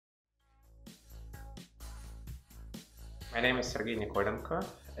My name is Sergey Nikolenko,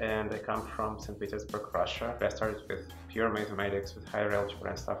 and I come from St. Petersburg, Russia. I started with pure mathematics, with higher algebra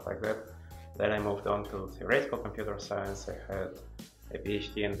and stuff like that. Then I moved on to theoretical computer science. I had a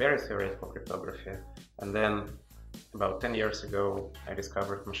PhD in very theoretical cryptography. And then about 10 years ago, I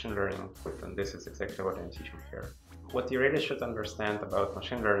discovered machine learning, and this is exactly what I'm teaching here. What you really should understand about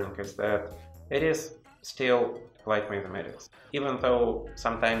machine learning is that it is still applied mathematics. Even though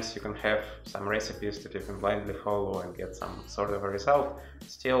sometimes you can have some recipes that you can blindly follow and get some sort of a result,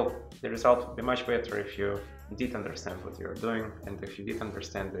 still the result would be much better if you did understand what you're doing, and if you did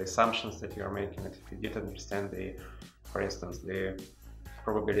understand the assumptions that you're making, and if you did understand for instance, the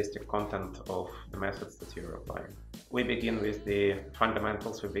probabilistic content of the methods that you're applying. We begin with the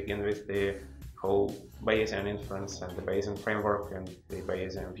fundamentals, we begin with the whole Bayesian inference and the Bayesian framework and the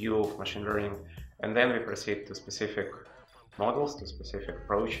Bayesian view of machine learning, and then we proceed to specific models, to specific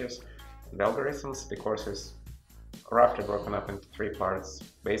approaches and algorithms. The course is roughly broken up into three parts: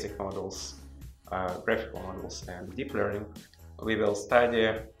 basic models, graphical models, and deep learning. We will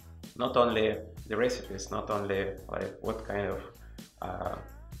study not only the recipes, not only like what kind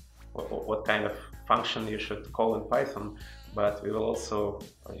of function you should call in Python, but you will also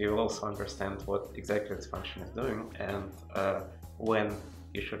understand what exactly this function is doing, and when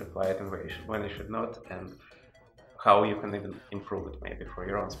you should apply it and when you should not, and how you can even improve it maybe for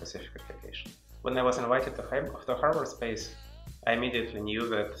your own specific application. When I was invited to Harbour.Space, I immediately knew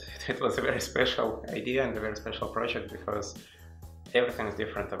that it was a very special idea and a very special project because everything is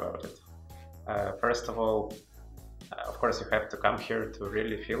different about it. First of all, of course, you have to come here to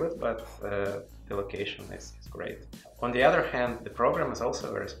really feel it, but the location is great. On the other hand, the program is also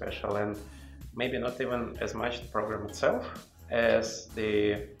very special, and maybe not even as much the program itself as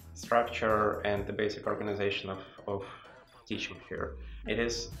the structure and the basic organization of teaching here. It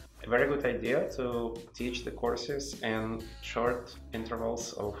is a very good idea to teach the courses in short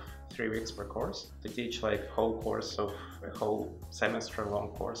intervals of 3 weeks per course, to teach like whole course of a whole semester long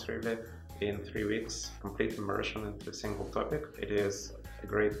course really in 3 weeks, complete immersion into a single topic. It is a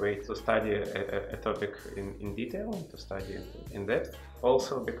great way to study a topic in detail, and to study in depth.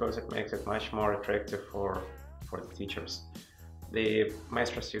 Also because it makes it much more attractive for the teachers. The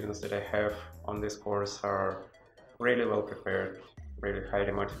master students that I have on this course are really well prepared, really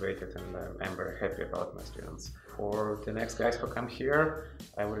highly motivated, and I'm very happy about my students. For the next guys who come here,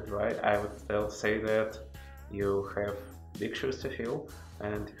 I would say that you have big shoes to fill,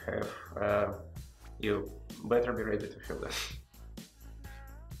 and you better be ready to fill them.